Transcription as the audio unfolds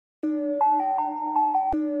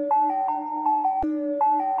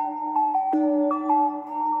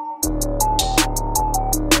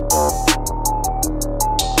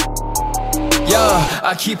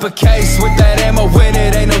I keep a case with that ammo in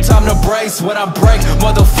it, ain't no time to brace. When I break,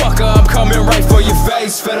 motherfucker, I'm coming right for your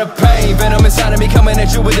face. For the pain, venom inside of me, coming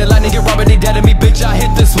at you with it. Lightning, get Robert, dead of me, bitch. I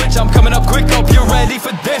hit the switch, I'm coming up quick, hope you're ready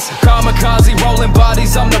for this. Kamikaze, rolling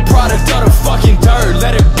bodies, I'm the product of the fucking dirt.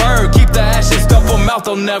 Let it burn, keep the ashes stuff a mouth,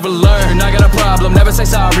 they'll never learn. I got a problem, never say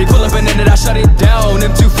sorry. Pull up and in it, I shut it down.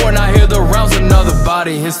 M24 and I hear the rounds, another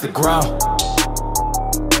body hits the ground.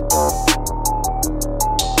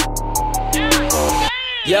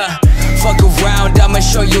 Yeah, fuck around, I'ma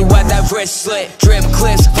show you why that wrist slit. Drip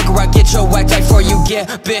clips, fuck around, get your whack tight before you get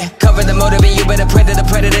bit. Cover the motive and you better pray to the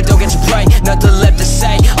predator, don't get your prey. Nothing left to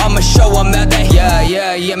say, I'ma show them how they.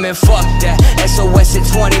 Yeah, man, fuck that. SOS at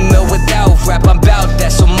 20 mil without rap, I'm bout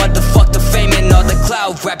that. So motherfuck the fame and all the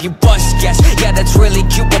cloud rap, you bust guess. Yeah, that's really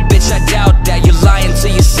cute, but bitch, I doubt that. You're lying to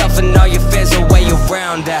yourself and all your fans are way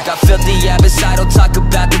around that. Got filthy habits, I don't talk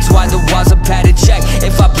about, that's why the walls are padded check.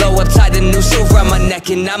 If I blow up, tie the noose around my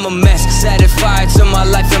neck and I'm a mess. Set it fire to my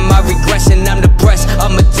life and my regrets, and I'm depressed.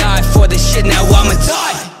 I'ma die for this shit, now I'ma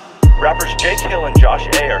die. Rappers Jake Hill and Josh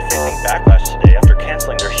A are facing backlash today after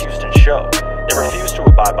canceling their Houston show. They refused to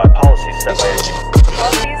abide by policies set by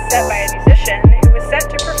a musician who was set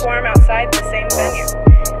to perform outside the same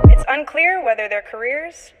venue. It's unclear whether their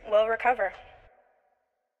careers will recover.